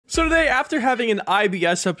So today, after having an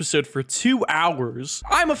IBS episode for 2 hours,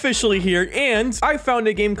 I'm officially here, and I found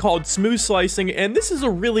a game called Smooth Slicing, and this is a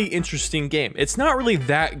really interesting game. It's not really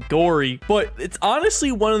that gory, but it's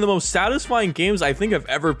honestly one of the most satisfying games I think I've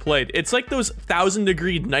ever played. It's like those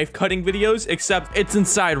 1,000-degree knife cutting videos, except it's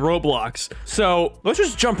inside Roblox. So let's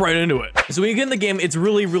just jump right into it. So when you get in the game, it's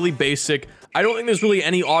really basic. I don't think there's really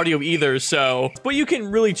any audio either, but you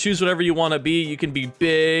can really choose whatever you want to be. You can be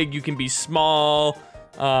big, you can be small,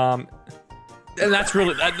 and that's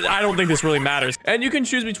really, I don't think this really matters. And you can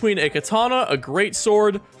choose between a katana, a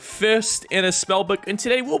greatsword, fist, and a spellbook. And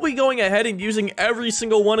today we'll be going ahead and using every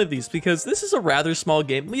single one of these because this is a rather small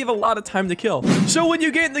game. We have a lot of time to kill. So when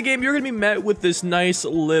you get in the game, you're gonna be met with this nice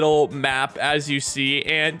little map, as you see,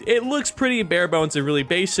 and it looks pretty bare bones and really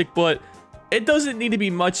basic, but it doesn't need to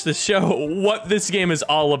be much to show what this game is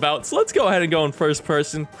all about. So let's go ahead and go in first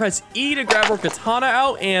person. Press E to grab our katana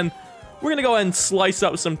out, and we're gonna go ahead and slice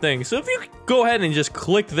up some things. So if you go ahead and just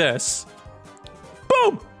click this,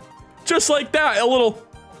 boom, just like that, a little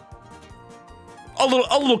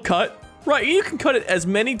cut, right? You can cut it as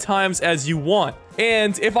many times as you want.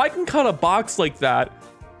 And if I can cut a box like that,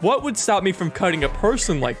 what would stop me from cutting a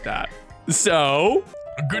person like that? So,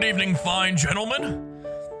 good evening, fine gentlemen.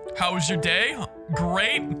 How was your day?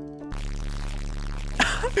 Great.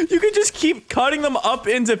 You can just keep cutting them up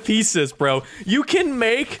into pieces, bro. You can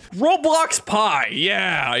make Roblox pie.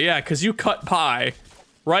 Yeah, because you cut pie,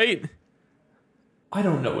 right? I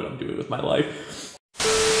don't know what I'm doing with my life.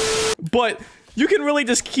 But you can really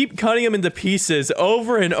just keep cutting them into pieces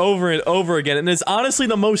over and over and over again. And it's honestly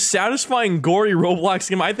the most satisfying gory Roblox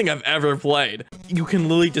game I think I've ever played. You can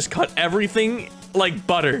literally just cut everything like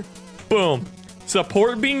butter. Boom.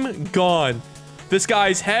 Support beam, gone. This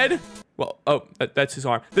guy's head, well, oh, that's his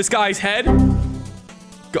arm. This guy's head,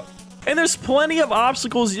 go. And there's plenty of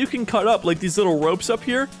obstacles you can cut up, like these little ropes up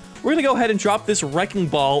here. We're gonna go ahead and drop this wrecking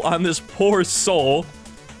ball on this poor soul.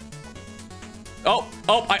 Oh,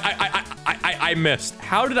 I missed.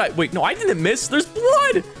 How did I, wait, no, I didn't miss. There's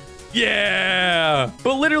blood. Yeah.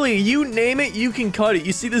 But literally, you name it, you can cut it.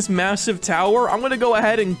 You see this massive tower? I'm gonna go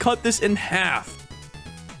ahead and cut this in half.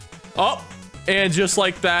 Oh. And just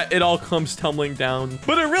like that, it all comes tumbling down.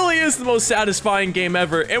 But it really is the most satisfying game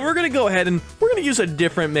ever. And we're gonna go ahead and we're gonna use a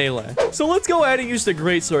different melee. So let's go ahead and use the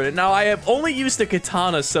greatsword. And now I have only used the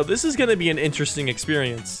katana, so this is gonna be an interesting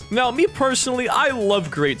experience. Now, me personally, I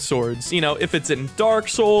love greatswords. You know, if it's in Dark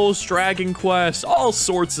Souls, Dragon Quest, all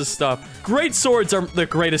sorts of stuff. Greatswords are the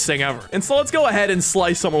greatest thing ever. And so let's go ahead and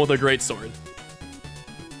slice someone with a greatsword.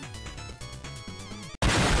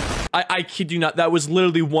 I kid you not, that was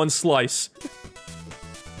literally one slice.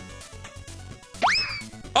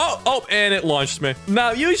 Oh, and it launched me.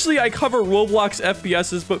 Now, usually I cover Roblox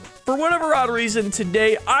FPSs, but for whatever odd reason,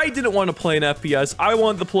 today I didn't want to play an FPS. I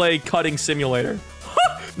wanted to play Cutting Simulator.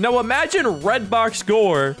 Now, imagine Redbox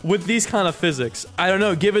Gore with these kind of physics. I don't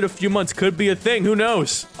know, give it a few months, could be a thing, who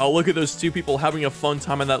knows? Oh, look at those two people having a fun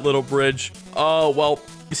time on that little bridge. Oh, well,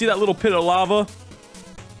 you see that little pit of lava?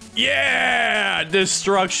 Yeah,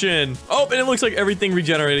 destruction. Oh, and it looks like everything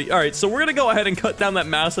regenerated. All right, so we're gonna go ahead and cut down that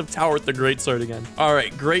massive tower with the greatsword again. All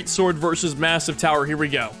right, greatsword versus massive tower. Here we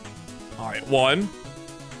go. All right, 1,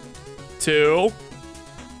 2,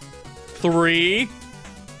 3.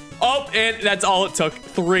 Oh, and that's all it took.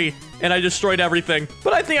 3. And I destroyed everything.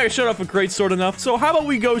 But I think I showed off a greatsword enough. So how about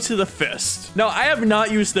we go to the fist? Now, I have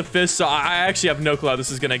not used the fist, so I actually have no clue how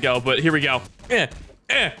this is gonna go. But here we go. I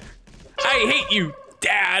hate you,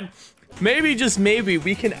 Dad. Maybe, just maybe,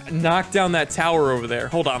 we can knock down that tower over there.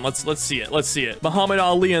 Hold on, let's see it. Let's see it. Muhammad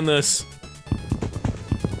Ali in this.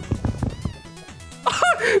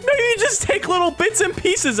 No, you just take little bits and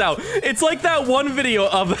pieces out. It's like that one video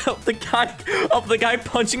of the guy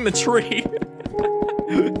punching the tree.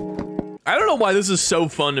 I don't know why this is so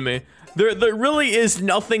fun to me. There really is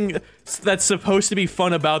nothing that's supposed to be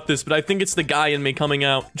fun about this, but I think it's the guy in me coming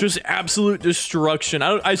out. Just absolute destruction.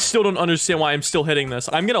 I still don't understand why I'm still hitting this.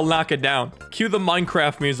 I'm gonna knock it down. Cue the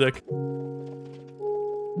Minecraft music.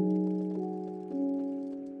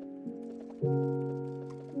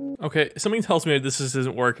 Okay, something tells me this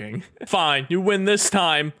isn't working. Fine, you win this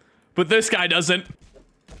time, but this guy doesn't.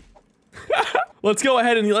 Let's go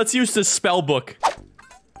ahead and let's use this spell book.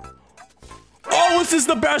 Oh, this is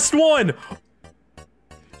the best one!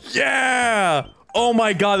 Yeah! Oh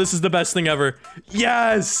my god, this is the best thing ever.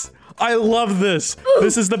 Yes! I love this.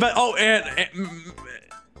 This is the best. Oh,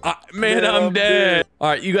 man, I'm dead.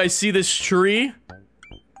 Alright, you guys see this tree?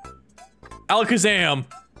 Alakazam.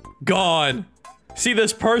 Gone. See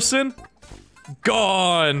this person?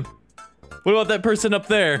 Gone. What about that person up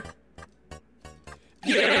there?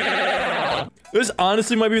 Yeah! This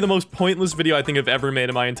honestly might be the most pointless video I think I've ever made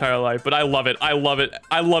in my entire life, but I love it. I love it.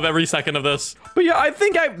 I love every second of this. But yeah, I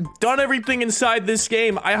think I've done everything inside this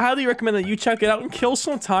game. I highly recommend that you check it out and kill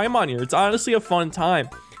some time on here. It's honestly a fun time.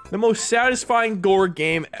 The most satisfying gore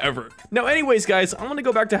game ever. Now, anyways, guys, I'm gonna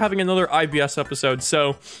go back to having another IBS episode,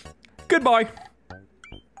 so goodbye.